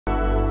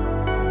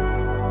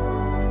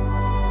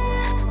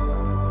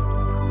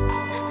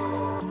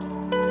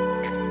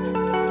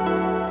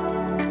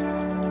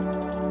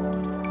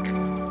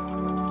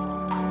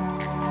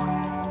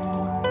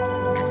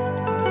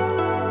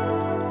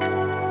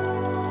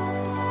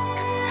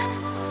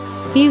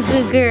You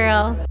good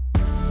girl.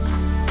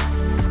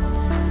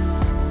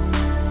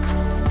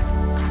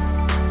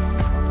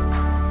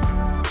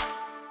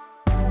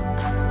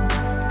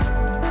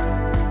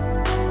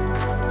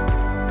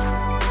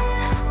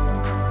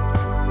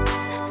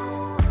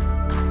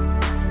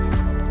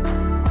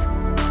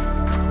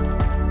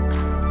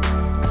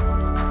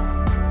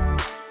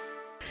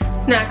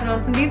 Snacking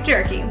on some beef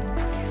jerky.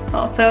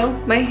 Also,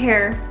 my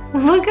hair.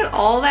 Look at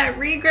all that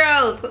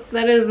regrowth.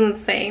 That is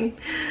insane.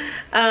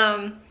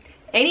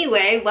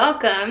 Anyway,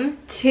 welcome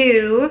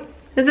to,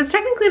 this is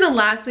technically the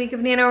last week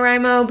of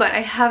NaNoWriMo, but I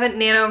haven't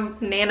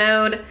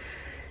nanoed.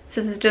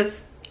 So this is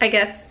just, I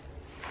guess,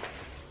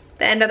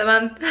 the end of the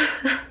month.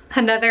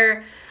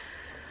 Another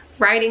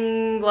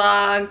writing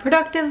vlog,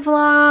 productive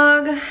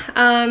vlog.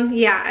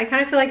 Yeah, I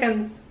kind of feel like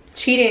I'm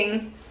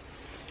cheating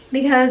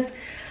because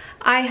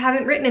I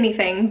haven't written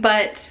anything,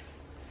 but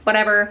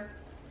whatever.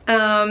 I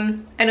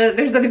know that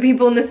there's other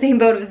people in the same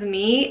boat as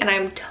me, and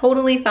I'm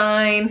totally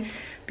fine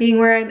being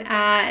where I'm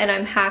at, and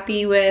I'm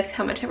happy with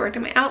how much I've worked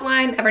on my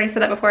outline. I've already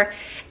said that before.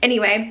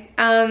 Anyway,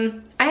 I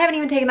haven't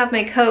even taken off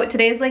my coat.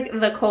 Today's like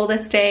the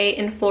coldest day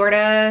in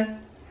Florida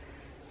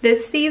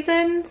this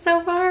season so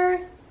far.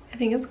 I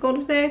think it's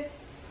cold today.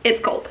 It's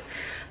cold.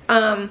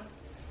 But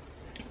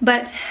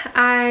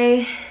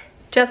I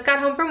just got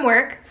home from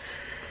work.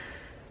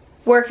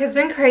 Work has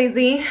been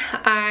crazy.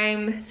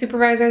 I'm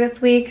supervisor this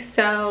week,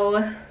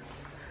 so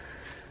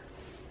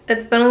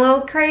it's been a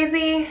little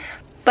crazy.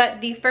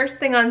 But the first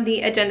thing on the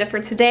agenda for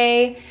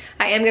today,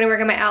 I am gonna work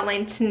on my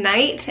outline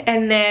tonight,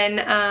 and then,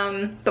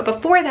 but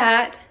before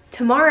that,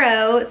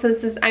 tomorrow, so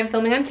this is, I'm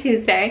filming on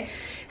Tuesday,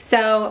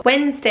 so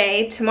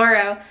Wednesday,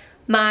 tomorrow,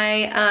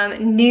 my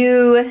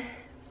new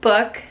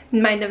book,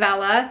 my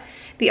novella,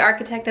 The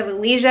Architect of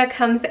Elysia,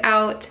 comes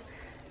out.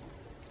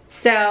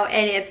 So,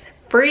 and it's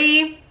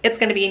free. It's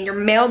gonna be in your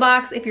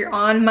mailbox. If you're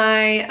on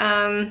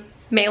my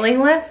mailing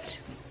list,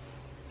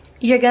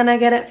 you're gonna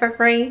get it for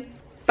free.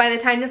 By the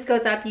time this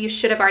goes up, you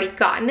should have already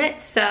gotten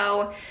it.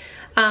 So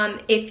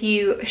if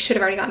you should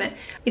have already gotten it.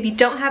 If you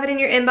don't have it in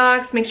your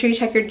inbox, make sure you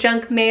check your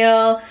junk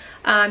mail.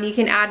 You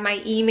can add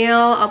my email.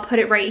 I'll put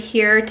it right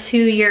here to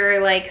your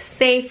like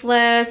safe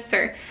list,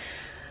 or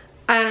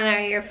I don't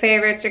know, your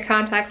favorites, your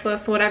contacts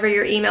list, whatever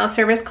your email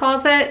service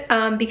calls it.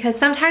 Because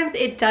sometimes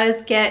it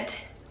does get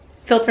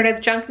filtered as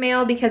junk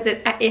mail because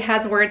it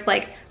has words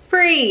like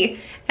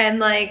free and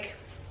like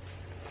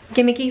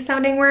gimmicky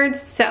sounding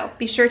words. So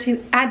be sure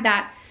to add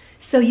that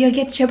so you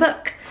get your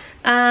book.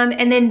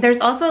 And then there's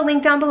also a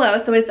link down below,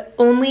 so it's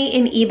only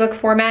in ebook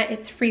format.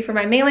 It's free for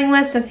my mailing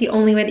list. That's the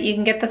only way that you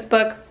can get this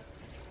book.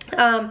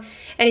 And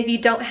if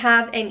you don't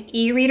have an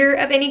e-reader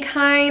of any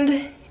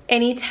kind,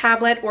 any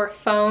tablet or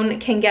phone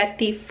can get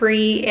the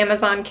free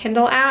Amazon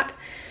Kindle app.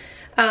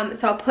 So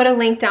I'll put a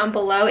link down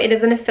below. It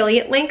is an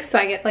affiliate link, so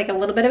I get like a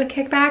little bit of a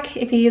kickback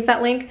if you use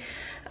that link.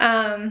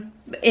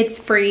 It's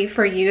free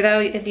for you though,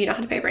 you don't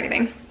have to pay for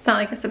anything. It's not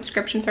like a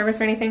subscription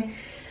service or anything.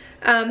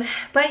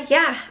 But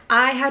yeah,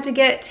 I have to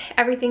get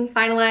everything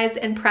finalized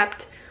and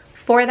prepped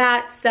for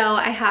that. So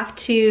I have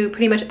to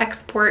pretty much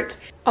export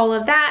all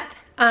of that.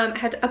 I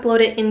have to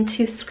upload it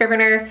into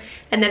Scrivener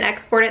and then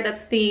export it.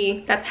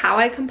 That's how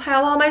I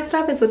compile all my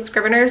stuff, is with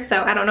Scrivener.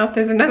 So I don't know if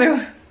there's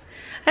another,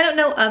 I don't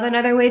know of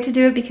another way to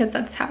do it because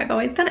that's how I've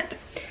always done it.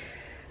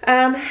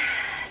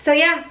 So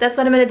yeah, that's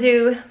what I'm gonna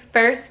do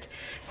first.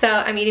 So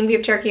I'm eating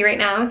beef jerky right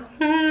now.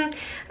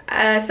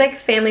 It's like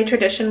family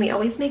tradition. We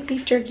always make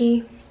beef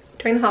jerky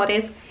during the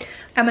holidays.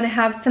 I'm gonna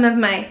have some of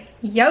my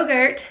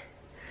yogurt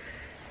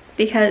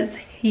because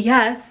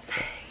yes,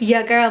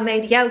 your girl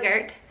made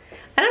yogurt.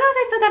 I don't know if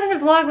I said that in a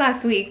vlog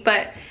last week,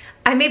 but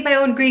I made my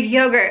own Greek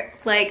yogurt.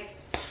 Like,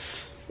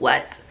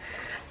 what?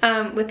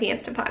 With the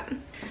Instant Pot.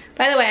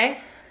 By the way,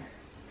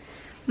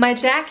 my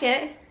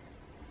jacket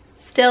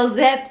still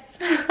zips.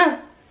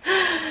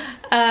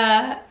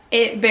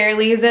 It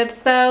barely zips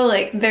though.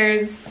 Like,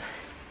 there's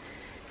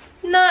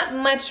not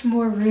much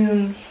more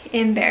room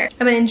in there.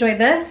 I'm gonna enjoy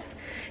this,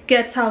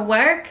 get to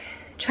work,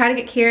 try to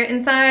get Kira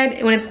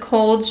inside. When it's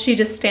cold, she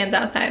just stands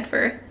outside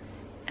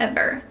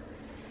forever.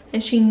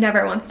 And she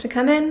never wants to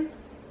come in,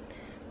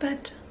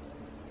 but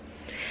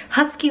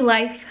husky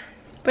life.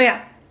 But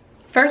yeah,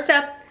 first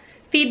up,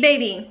 feed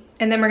baby,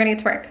 and then we're gonna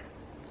get to work.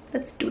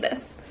 Let's do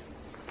this.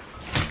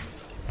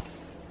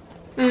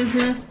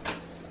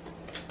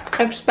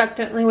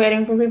 Expectantly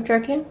waiting for beef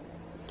jerky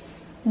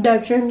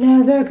that you're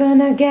never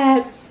gonna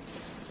get.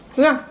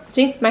 Yeah,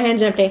 see, my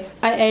hand's empty.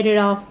 I ate it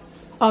all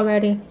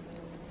already.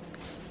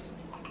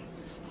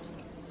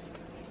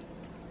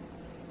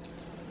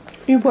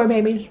 You poor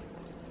babies.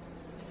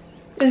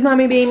 Is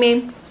mommy being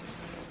mean?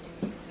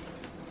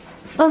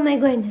 Oh my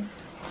goodness.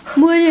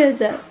 What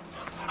is it?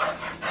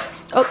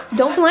 Oh,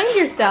 don't blind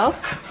yourself.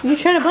 You're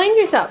trying to blind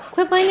yourself.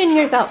 Quit blinding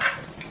yourself.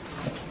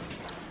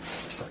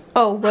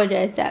 Oh, what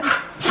is that?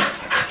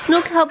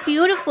 Look how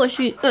beautiful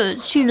she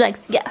is. She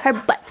likes to get her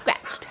butt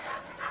scratched.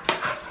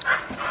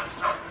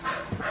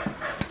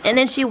 And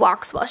then she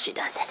walks while she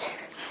does it.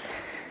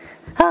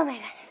 Oh my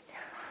goodness.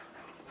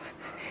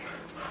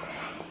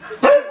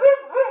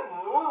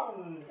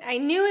 I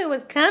knew it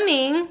was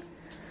coming.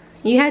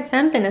 You had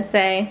something to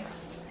say.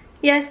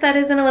 Yes, that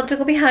is an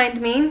elliptical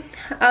behind me.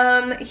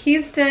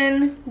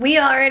 Houston, we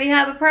already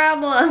have a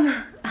problem.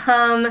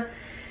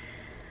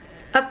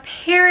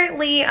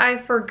 Apparently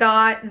I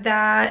forgot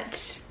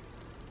that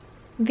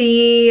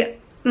the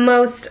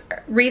most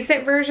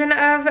recent version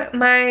of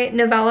my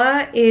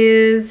novella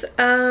is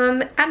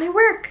at my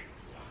work.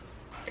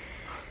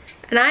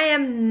 And I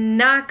am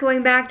not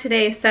going back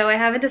today, so I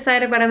haven't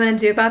decided what I'm gonna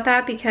do about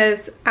that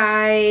because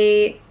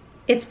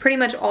it's pretty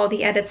much all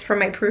the edits from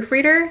my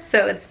proofreader,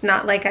 so it's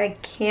not like I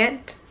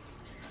can't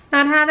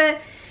not have it.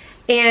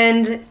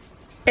 And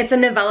it's a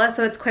novella,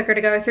 so it's quicker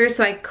to go through,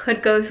 so I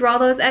could go through all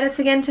those edits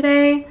again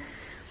today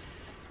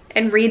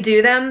and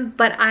redo them,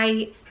 but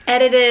I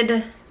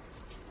edited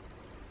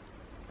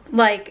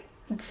like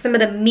some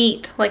of the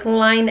meat, like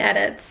line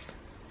edits.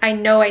 I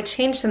know I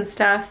changed some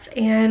stuff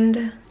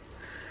and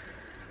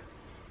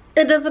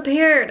it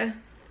disappeared.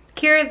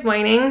 Kira's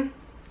whining.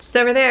 She's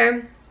over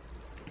there.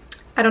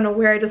 I don't know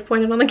where I just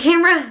pointed on the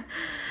camera.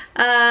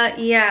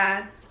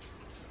 Yeah.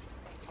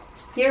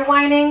 You're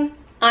whining,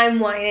 I'm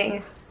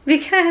whining.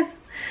 Because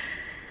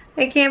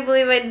I can't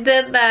believe I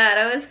did that.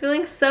 I was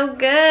feeling so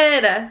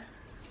good.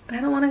 But I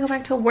don't want to go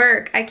back to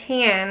work. I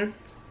can.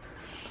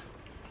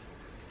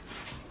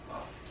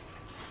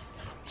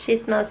 She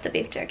smells the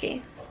beef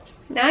jerky.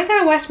 Now I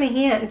gotta wash my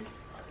hands.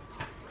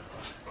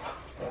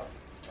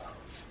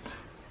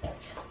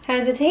 How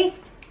does it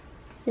taste?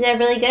 Is that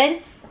really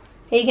good?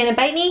 Are you gonna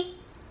bite me?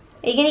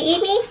 Are you gonna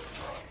eat me?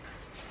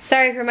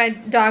 Sorry for my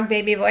dog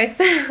baby voice.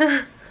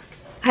 I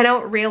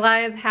don't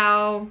realize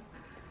how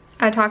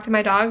I talk to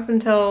my dogs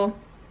until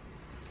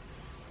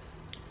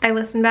I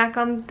listen back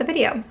on the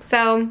video.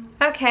 So,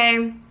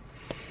 okay.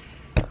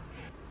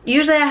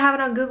 Usually I have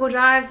it on Google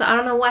Drive, so I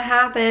don't know what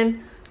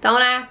happened.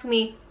 Don't ask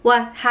me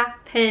what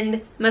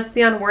happened. Must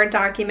be on Word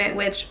document,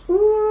 which,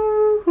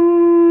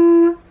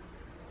 ooh,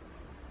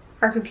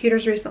 our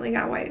computers recently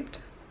got wiped.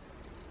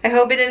 I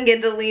hope it didn't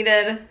get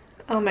deleted.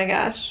 Oh my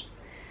gosh.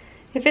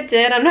 If it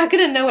did, I'm not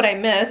gonna know what I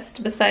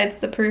missed besides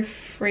the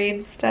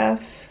proofread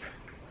stuff.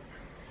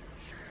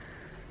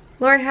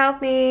 Lord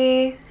help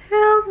me,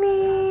 help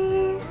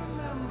me.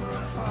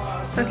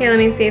 Okay, let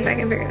me see if I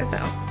can figure this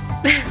out.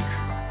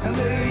 And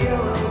the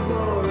yellow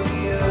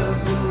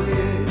glorious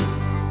wood.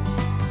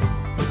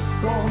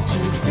 Won't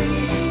you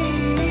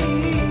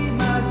be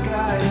my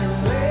guide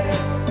and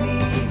let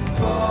me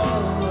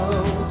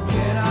follow?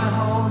 Can I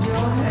hold your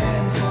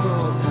hand for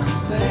all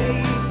time's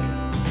sake?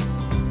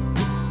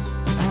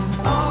 And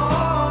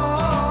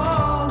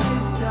all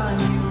this time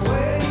you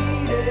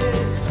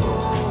waited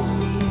for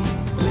me.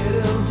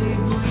 Little did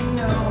we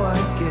know, I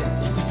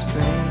guess it's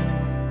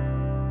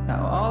fate.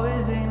 Now all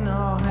is in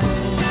our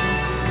hands.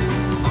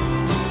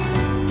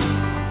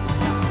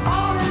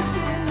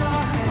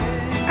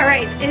 All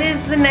right, it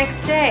is the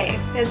next day,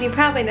 as you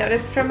probably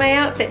noticed from my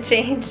outfit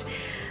change.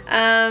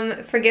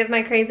 Forgive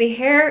my crazy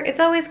hair.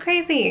 It's always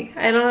crazy.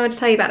 I don't know what to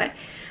tell you about it.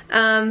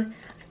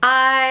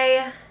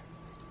 I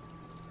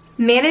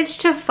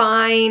managed to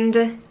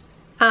find,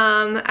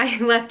 I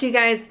left you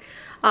guys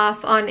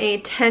off on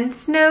a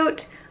tense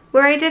note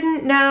where I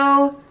didn't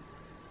know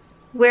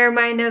where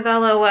my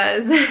novella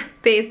was,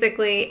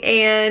 basically,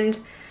 and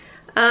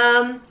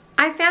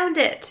I found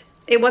it.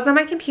 It was on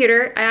my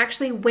computer. I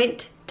actually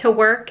went to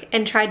work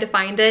and tried to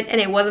find it, and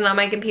it wasn't on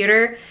my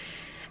computer.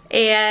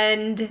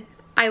 And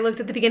I looked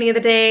at the beginning of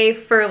the day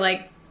for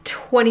like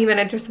 20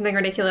 minutes or something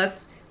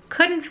ridiculous.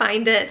 Couldn't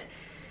find it.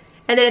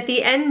 And then at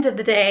the end of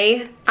the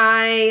day,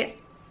 I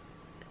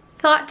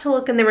thought to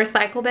look in the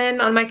recycle bin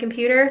on my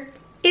computer.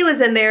 It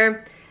was in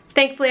there.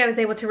 Thankfully, I was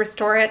able to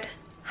restore it.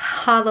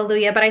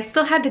 Hallelujah. But I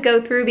still had to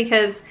go through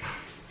because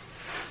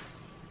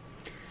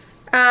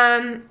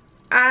I'm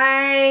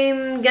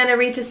gonna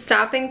reach a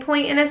stopping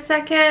point in a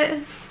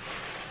second.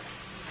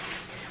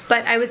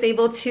 But I was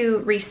able to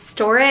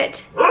restore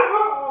it.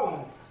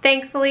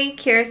 Thankfully,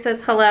 Kira says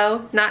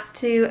hello, not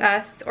to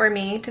us or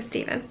me, to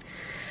Steven.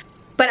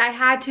 But I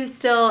had to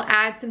still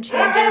add some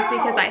changes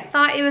because I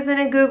thought it was in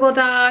a Google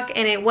Doc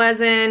and it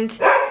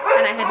wasn't.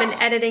 And I had been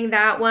editing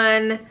that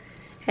one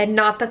and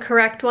not the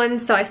correct one,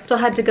 so I still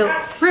had to go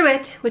through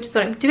it, which is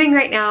what I'm doing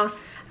right now.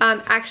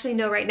 Actually,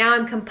 no, right now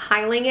I'm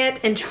compiling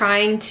it and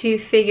trying to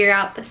figure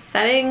out the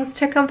settings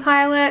to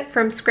compile it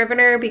from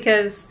Scrivener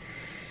because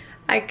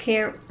I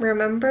can't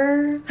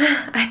remember.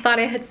 I thought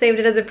I had saved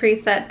it as a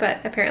preset,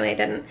 but apparently I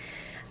didn't.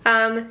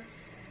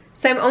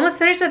 So I'm almost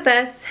finished with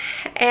this,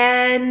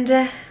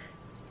 and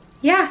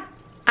yeah,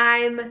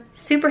 I'm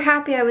super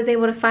happy I was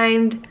able to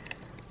find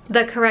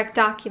the correct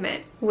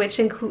document, which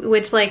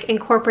like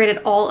incorporated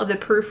all of the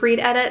proofread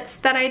edits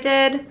that I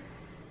did,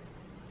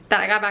 that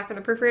I got back from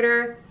the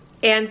proofreader,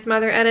 and some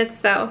other edits.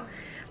 So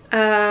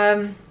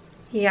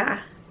yeah,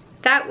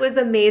 that was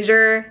a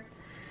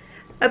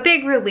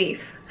big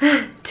relief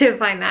to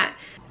find that.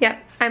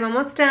 Yep, I'm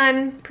almost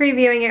done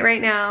previewing it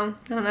right now.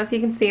 I don't know if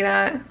you can see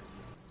that.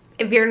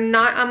 If you're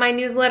not on my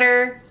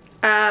newsletter,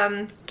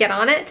 get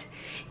on it.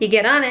 You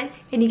get on it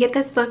and you get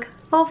this book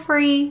all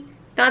free.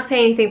 Don't have to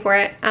pay anything for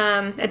it.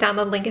 A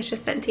download link is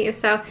just sent to you.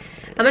 So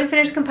I'm gonna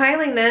finish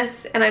compiling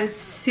this, and I'm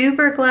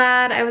super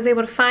glad I was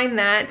able to find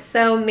that.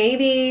 So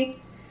maybe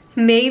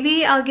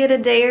I'll get a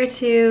day or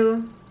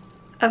two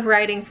of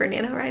writing for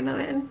NaNoWriMo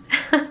in.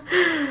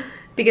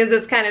 Because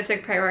this kind of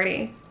took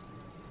priority.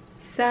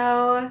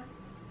 So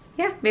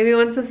yeah, maybe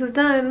once this is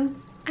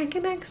done, I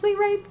can actually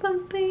write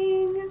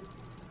something.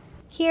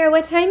 Here,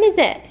 what time is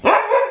it?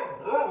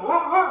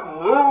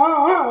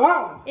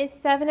 It's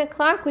 7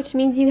 o'clock, which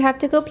means you have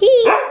to go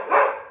pee.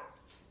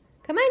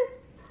 Come on.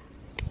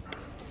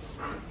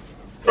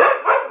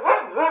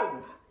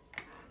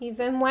 You've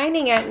been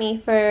whining at me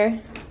for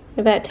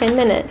about 10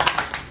 minutes.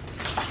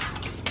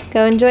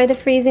 Go enjoy the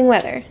freezing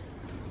weather.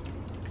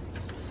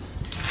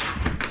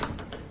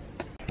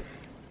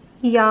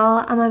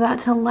 Y'all, I'm about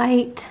to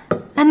light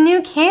a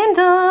new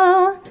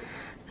candle.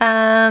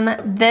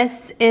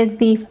 This is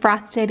the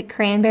frosted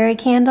cranberry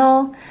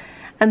candle.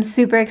 I'm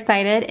super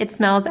excited. It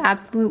smells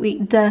absolutely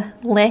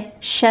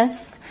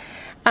delicious.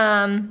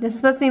 This is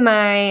supposed to be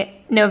my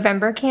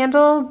November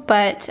candle,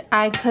 but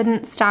I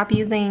couldn't stop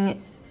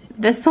using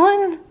this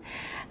one.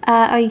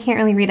 Oh, you can't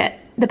really read it.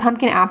 The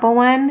pumpkin apple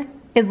one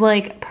is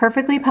like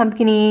perfectly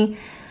pumpkin-y,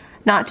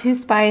 not too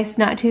spiced,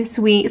 not too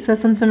sweet. So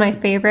this one's been my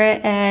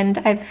favorite, and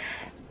I've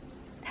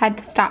had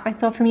to stop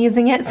myself from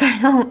using it so I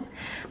don't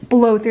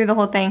blow through the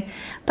whole thing.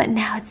 But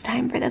now it's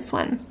time for this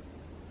one.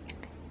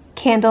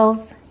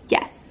 Candles,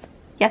 yes.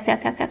 Yes,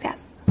 yes, yes, yes,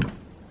 yes.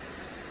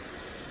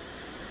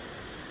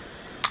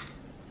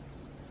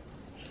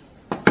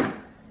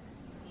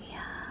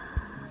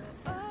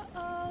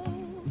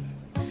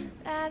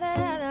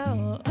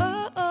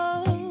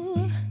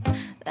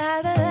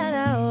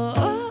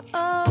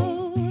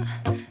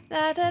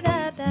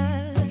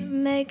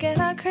 Making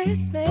our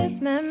Christmas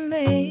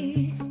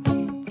memories.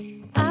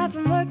 I've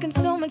been working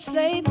so much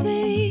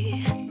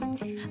lately,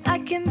 I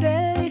can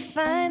barely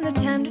find the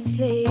time to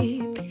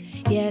sleep.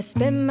 Yeah, I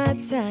spend my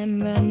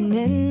time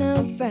running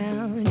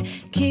around,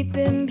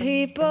 keeping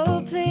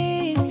people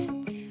pleased.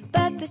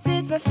 But this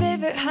is my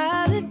favorite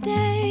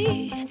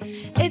holiday.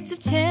 It's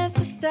a chance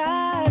to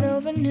start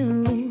over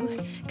new,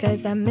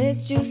 'cause I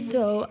missed you,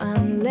 so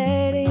I'm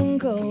letting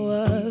go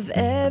of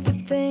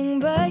everything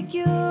but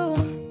you.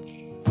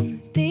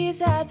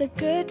 These are the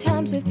good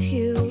times with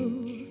you.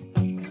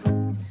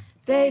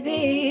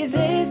 Baby,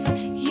 this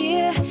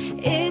year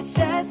it's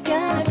just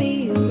gonna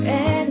be you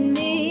and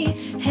me.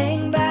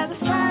 Hang by the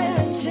fire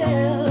and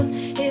chill.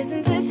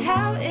 Isn't this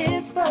how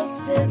it's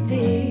supposed to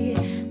be?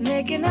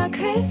 Making our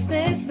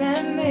Christmas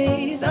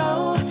memories.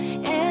 Oh,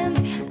 and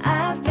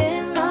I've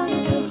been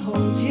longing to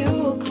hold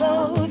you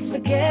close.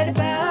 Forget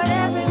about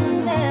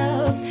everyone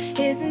else.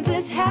 Isn't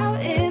this how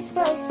it's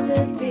supposed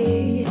to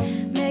be?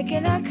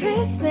 Making our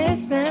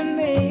Christmas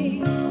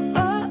memories.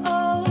 Oh,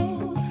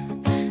 oh,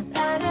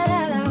 la da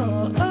da da,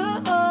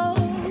 oh, oh,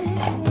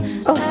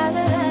 oh, la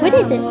da da. What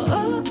is it?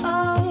 Oh,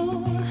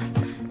 oh,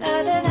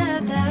 la da da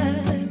da.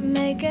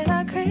 Making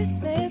our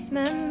Christmas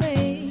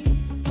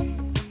memories.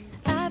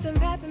 I've been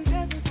wrapping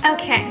presents.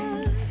 Okay,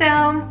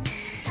 so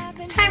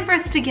it's time for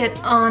us to get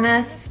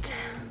honest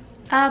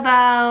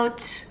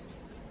about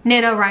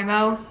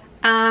NaNoWriMo.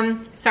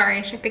 Sorry,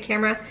 I shook the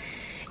camera.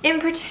 In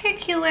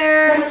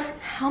particular,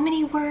 how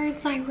many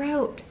words I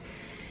wrote.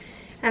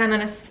 And I'm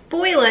gonna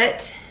spoil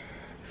it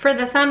for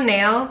the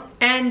thumbnail.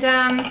 And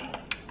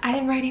I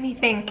didn't write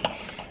anything.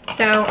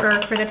 So,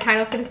 or for the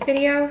title for this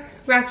video.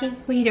 Rocky,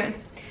 what are you doing?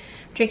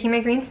 Drinking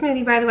my green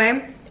smoothie, by the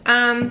way.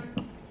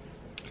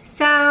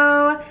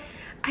 So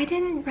I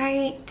didn't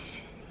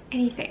write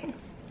anything.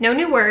 No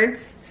new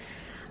words.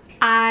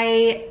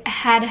 I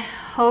had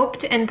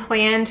hoped and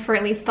planned for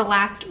at least the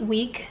last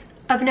week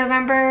of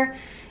November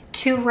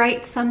to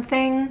write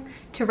something,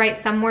 to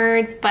write some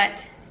words,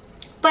 but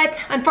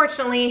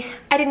unfortunately,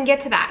 I didn't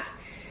get to that.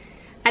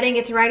 I didn't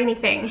get to write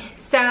anything.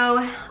 So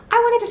I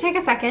wanted to take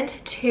a second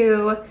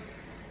to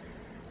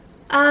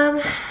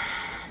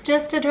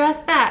just address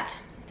that.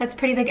 That's a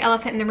pretty big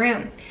elephant in the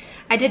room.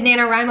 I did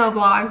NaNoWriMo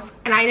vlogs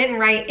and I didn't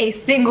write a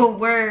single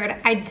word.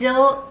 I'm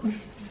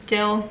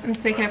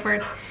just making up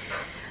words.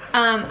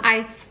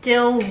 I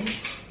still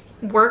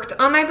worked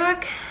on my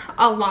book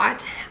a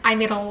lot. I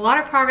made a lot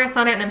of progress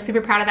on it and I'm super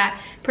proud of that.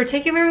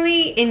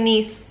 Particularly in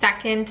the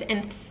second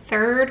and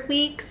third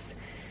weeks.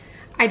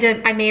 I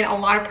made a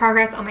lot of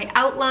progress on my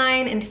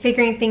outline and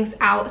figuring things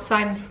out, so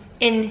I'm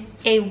in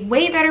a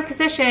way better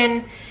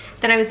position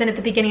than I was in at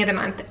the beginning of the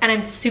month. And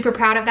I'm super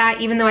proud of that,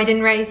 even though I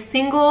didn't write a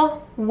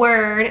single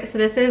word. So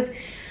this is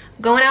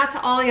going out to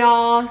all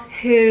y'all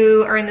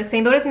who are in the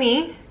same boat as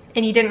me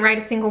and you didn't write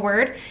a single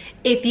word.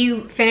 If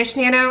you finished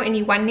NaNo and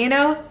you won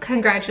NaNo,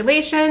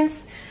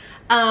 congratulations.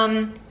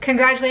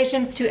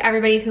 Congratulations to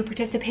everybody who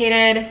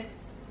participated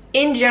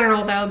in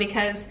general though,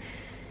 because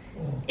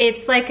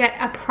it's like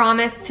a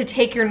promise to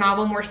take your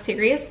novel more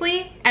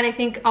seriously. And I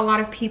think a lot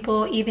of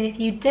people, even if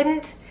you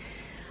didn't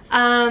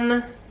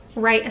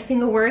write a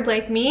single word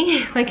like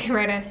me, like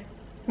write a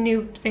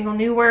single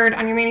new word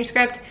on your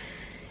manuscript,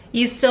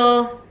 you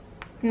still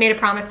made a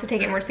promise to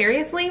take it more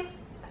seriously.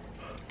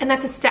 And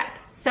that's a step.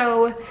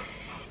 So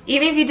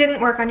even if you didn't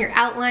work on your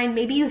outline,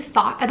 maybe you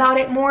thought about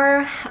it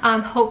more,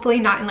 hopefully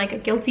not in like a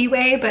guilty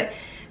way, but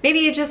maybe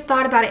you just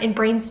thought about it and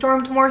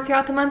brainstormed more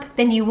throughout the month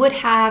than you would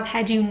have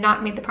had you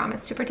not made the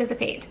promise to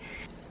participate.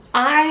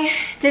 I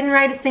didn't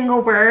write a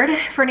single word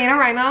for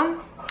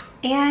NaNoWriMo,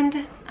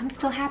 and I'm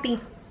still happy.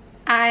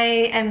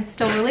 I am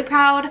still really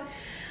proud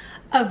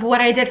of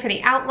what I did for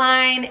the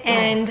outline.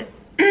 And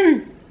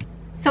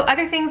so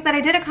other things that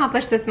I did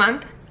accomplish this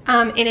month,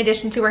 in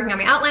addition to working on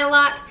my outline a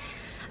lot,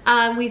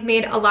 we've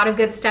made a lot of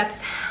good steps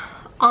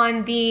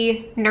on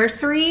the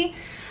nursery.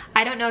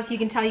 I don't know if you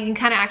can tell, you can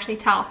kind of actually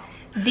tell.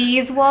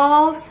 These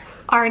walls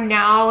are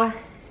now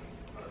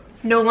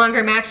no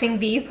longer matching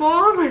these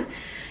walls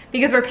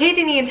because we're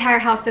painting the entire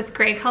house this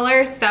gray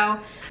color. So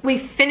we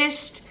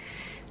finished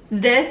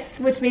this,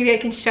 which maybe I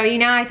can show you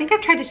now. I think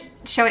I've tried to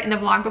show it in the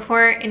vlog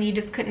before and you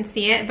just couldn't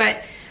see it,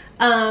 but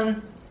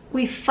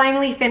we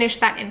finally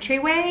finished that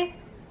entryway.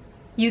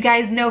 You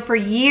guys know for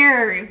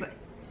years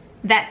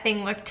that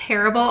thing looked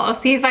terrible.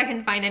 I'll see if I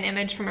can find an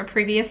image from a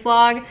previous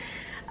vlog.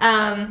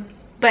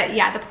 But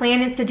yeah, the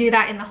plan is to do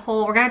that in the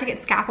whole, we're gonna have to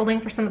get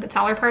scaffolding for some of the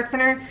taller parts in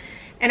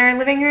our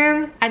living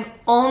room. I'm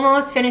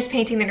almost finished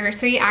painting the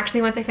nursery.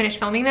 Actually, once I finish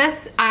filming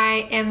this,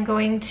 I am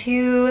going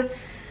to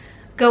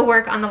go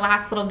work on the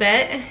last little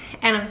bit,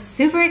 and I'm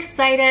super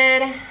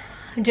excited.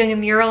 I'm doing a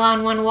mural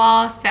on one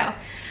wall, so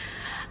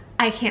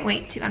I can't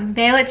wait to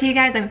unveil it to you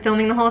guys. I'm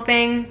filming the whole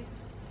thing,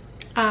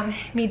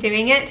 me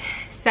doing it.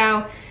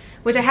 So,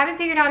 which I haven't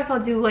figured out if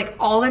I'll do like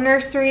all the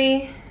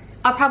nursery.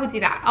 I'll probably do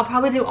that. I'll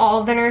probably do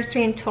all of the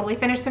nursery and totally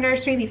finish the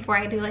nursery before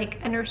I do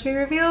like a nursery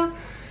review.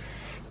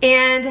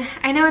 And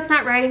I know it's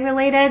not writing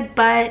related,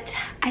 but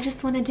I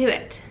just want to do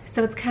it.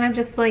 So it's kind of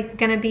just like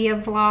gonna be a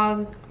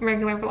vlog,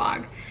 regular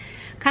vlog.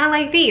 Kind of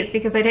like these,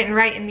 because I didn't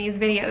write in these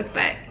videos,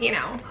 but you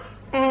know,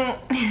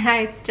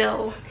 I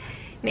still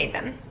made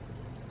them.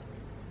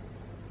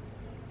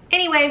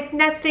 Anyway,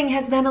 nesting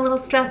has been a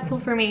little stressful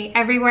for me.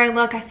 Everywhere I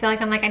look, I feel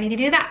like I'm like, I need to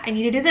do that, I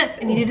need to do this,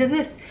 I need to do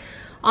this.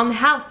 On the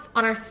house,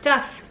 on our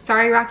stuff.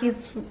 Sorry,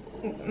 Rocky's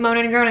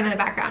moaning and groaning in the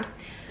background.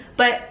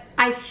 But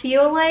I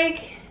feel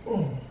like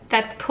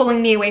that's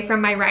pulling me away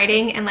from my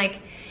writing, and like,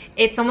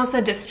 it's almost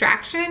a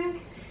distraction.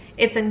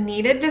 It's a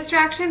needed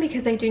distraction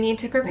because I do need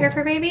to prepare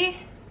for baby,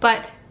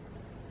 but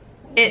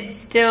it's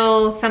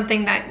still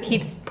something that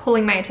keeps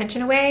pulling my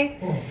attention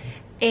away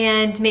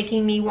and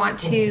making me want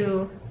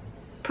to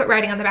put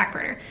writing on the back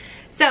burner.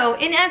 So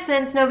in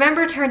essence,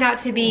 November turned out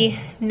to be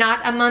not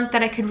a month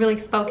that I could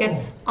really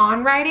focus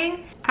on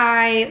writing.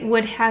 I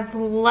would have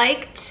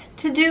liked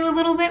to do a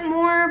little bit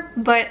more,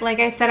 but like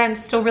I said, I'm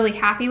still really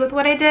happy with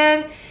what I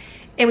did.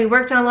 And we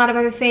worked on a lot of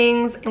other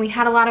things, and we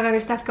had a lot of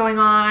other stuff going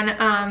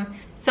on.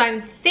 So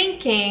I'm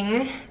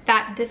thinking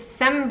that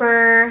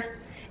December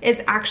is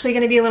actually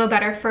gonna be a little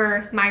better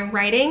for my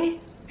writing,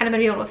 and I'm gonna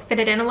be able to fit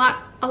it in a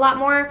lot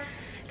more.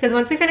 Because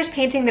once we finish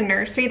painting the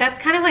nursery, that's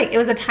kind of like, it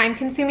was a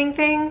time-consuming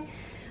thing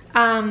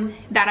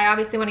that I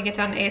obviously want to get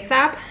done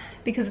ASAP,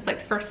 because it's like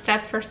the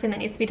first thing that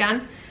needs to be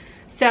done.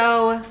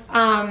 So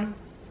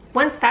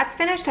once that's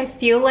finished, I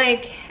feel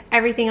like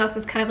everything else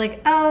is kind of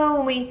like,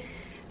 oh, we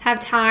have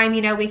time,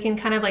 you know, we can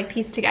kind of like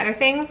piece together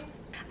things.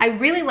 I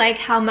really like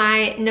how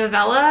my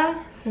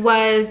novella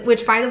was,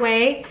 which by the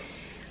way,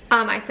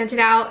 I sent it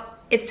out.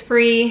 It's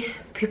free.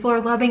 People are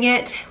loving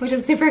it, which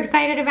I'm super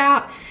excited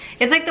about.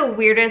 It's like the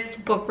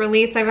weirdest book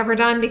release I've ever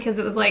done, because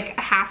it was like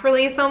a half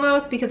release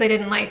almost, because I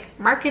didn't like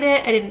market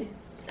it. I didn't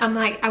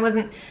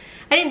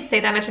say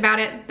that much about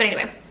it, but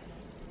anyway.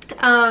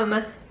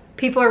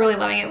 People are really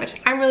loving it, which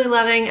I'm really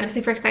loving and I'm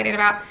super excited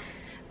about.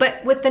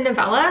 But with the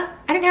novella,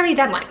 I didn't have any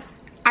deadlines.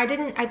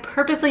 I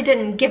purposely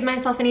didn't give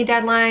myself any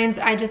deadlines.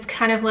 I just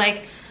kind of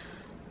like,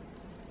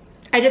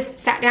 I just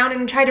sat down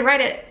and tried to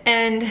write it,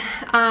 and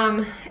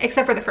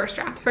except for the first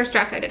draft. The first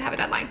draft I did have a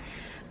deadline.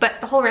 But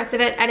the whole rest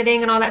of it,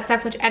 editing and all that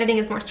stuff, which editing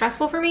is more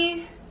stressful for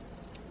me,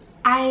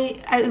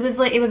 it was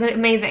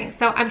amazing.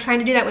 So I'm trying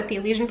to do that with the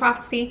Elysian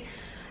Prophecy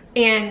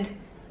and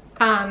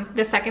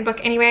the second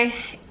book anyway.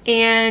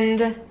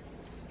 And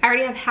I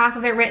already have half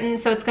of it written,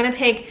 so it's gonna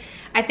take,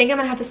 I think I'm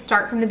gonna have to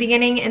start from the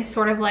beginning and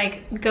sort of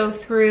like go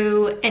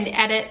through and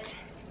edit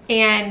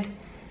and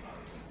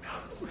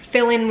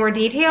fill in more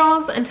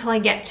details until I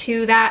get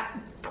to that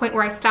point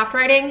where I stopped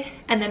writing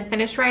and then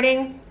finish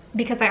writing,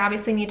 because I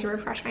obviously need to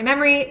refresh my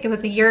memory. It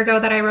was a year ago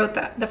that I wrote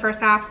the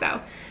first half,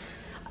 so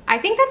I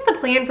think that's the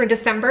plan for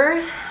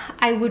December.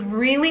 I would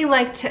really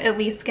like to at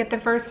least get the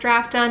first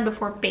draft done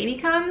before baby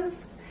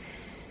comes,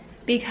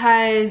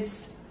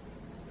 because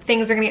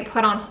things are gonna get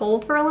put on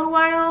hold for a little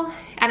while,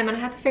 and I'm gonna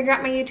have to figure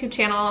out my YouTube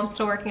channel. I'm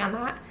still working on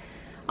that,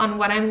 on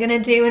what I'm gonna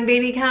do when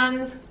baby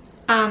comes.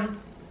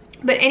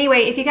 But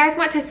anyway, if you guys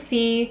want to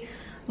see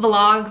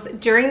vlogs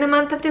during the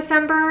month of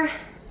December,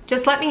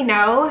 just let me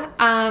know.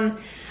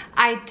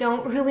 I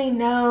don't really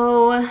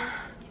know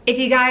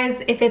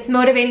if it's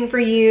motivating for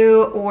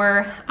you,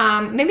 or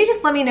maybe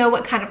just let me know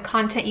what kind of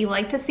content you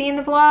like to see in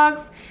the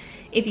vlogs.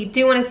 If you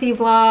do want to see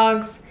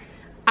vlogs,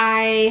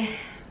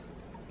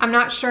 I'm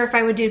not sure if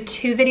I would do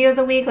 2 videos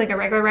a week, like a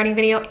regular writing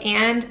video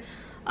and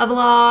a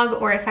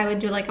vlog, or if I would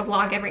do like a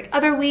vlog every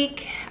other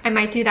week, I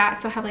might do that.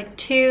 So I have like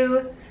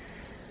 2.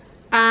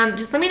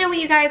 Just let me know what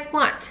you guys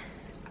want.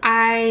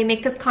 I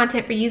make this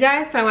content for you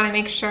guys, so I want to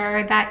make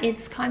sure that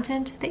it's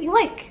content that you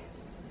like.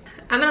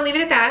 I'm gonna leave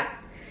it at that.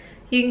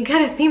 You can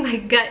kind of see my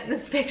gut in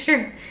this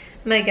picture.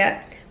 My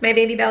gut, my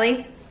baby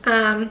belly.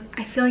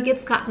 I feel like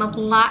it's gotten a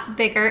lot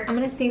bigger. I'm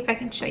gonna see if I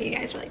can show you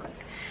guys really quick.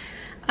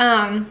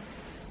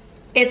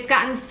 It's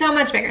gotten so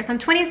much bigger. So I'm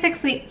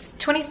 26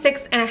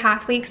 and a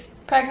half weeks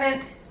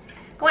pregnant.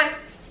 Go on.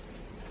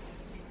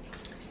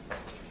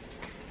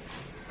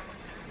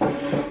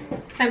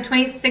 So I'm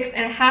 26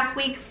 and a half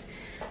weeks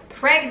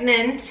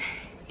pregnant,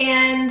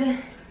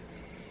 and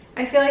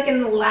I feel like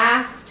in the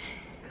last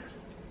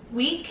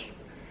week,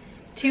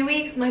 2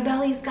 weeks, my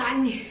belly's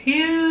gotten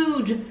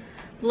huge.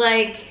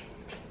 Like,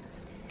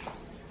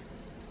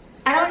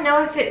 I don't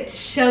know if it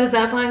shows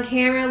up on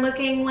camera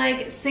looking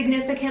like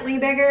significantly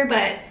bigger,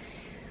 but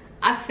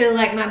I feel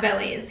like my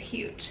belly is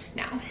huge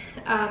now.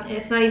 And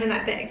it's not even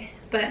that big,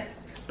 but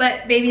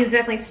baby is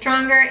definitely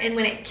stronger, and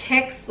when it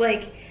kicks,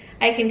 like,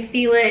 I can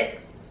feel it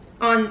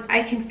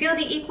I can feel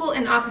the equal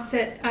and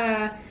opposite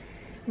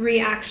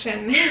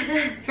reaction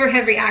for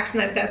every action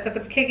that it does. So if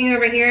it's kicking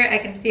over here, I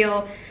can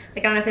feel,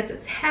 like, I don't know if it's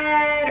its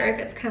head or if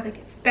it's kind of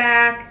like its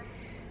back,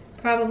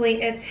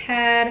 probably its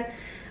head.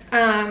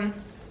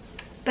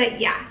 But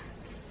yeah,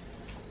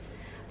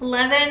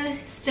 11,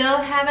 still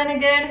having a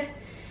good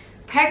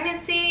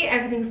pregnancy.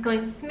 Everything's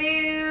going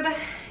smooth.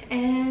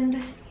 And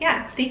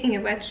yeah, speaking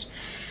of which,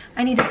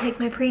 I need to take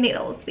my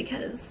prenatals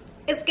because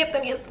I skipped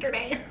them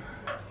yesterday.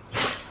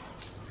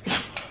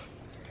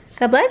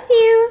 God bless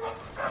you.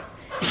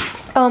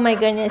 Oh my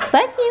goodness,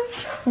 bless you.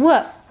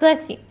 Whoa,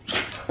 bless you.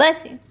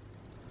 Bless you.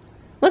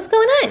 What's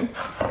going on?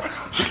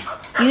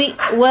 You eat,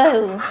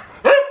 whoa.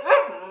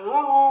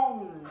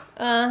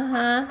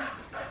 Uh-huh.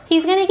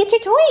 He's gonna get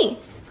your toy.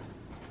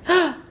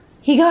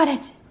 He got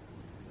it.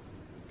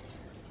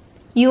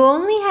 You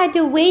only had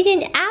to wait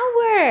an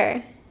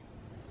hour.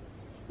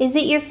 Is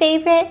it your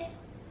favorite?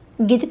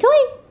 Get the toy.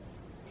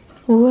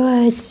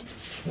 What?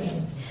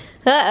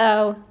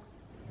 Uh-oh.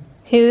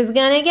 Who's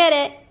gonna get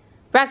it?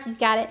 Rocky's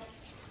got it.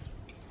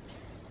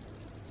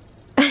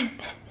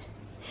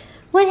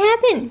 What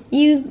happened?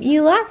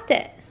 You lost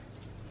it.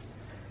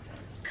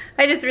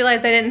 I just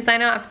realized I didn't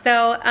sign off.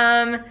 So,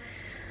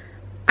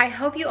 I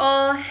hope you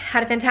all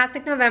had a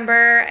fantastic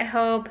November. I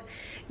hope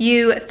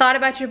you thought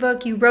about your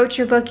book, you wrote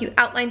your book, you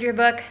outlined your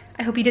book.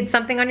 I hope you did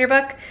something on your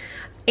book.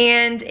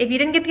 And if you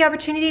didn't get the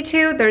opportunity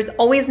to, there's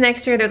always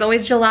next year, there's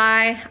always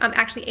July,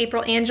 actually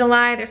April and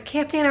July. There's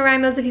Camp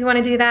NaNoWriMos if you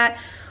wanna do that.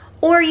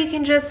 Or you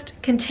can just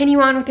continue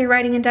on with your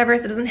writing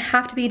endeavors. It doesn't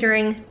have to be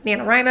during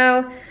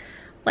NaNoWriMo,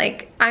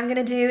 like I'm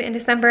gonna do in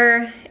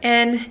December,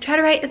 and try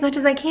to write as much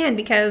as I can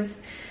because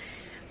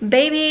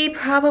baby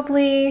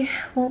probably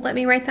won't let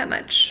me write that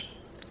much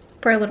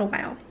for a little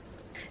while.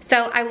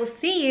 So I will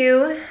see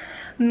you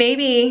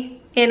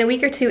maybe in a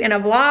week or 2 in a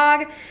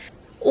vlog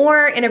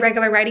or in a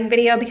regular writing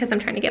video because I'm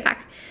trying to get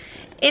back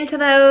into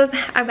those.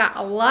 I've got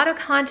a lot of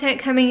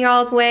content coming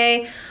y'all's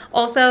way.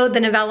 Also,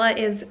 the novella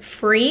is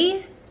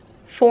free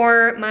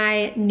for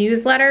my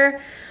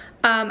newsletter.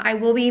 I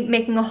will be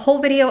making a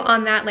whole video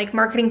on that, like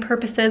marketing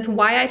purposes,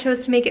 why I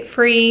chose to make it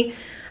free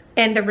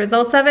and the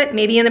results of it,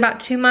 maybe in about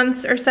 2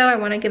 months or so. I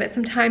wanna give it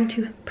some time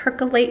to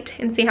percolate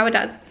and see how it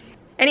does.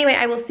 Anyway,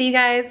 I will see you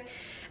guys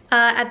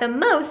at the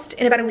most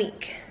in about a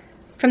week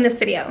from this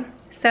video.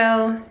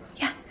 So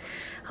yeah,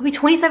 I'll be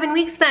 27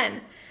 weeks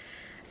then.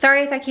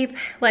 Sorry if I keep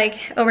like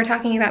over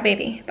talking about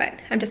baby, but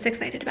I'm just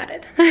excited about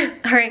it.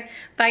 All right,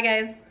 bye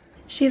guys.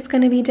 She's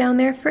gonna be down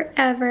there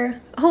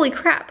forever. Holy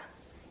crap.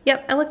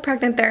 Yep, I look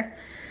pregnant there.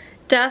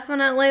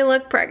 Definitely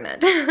look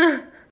pregnant.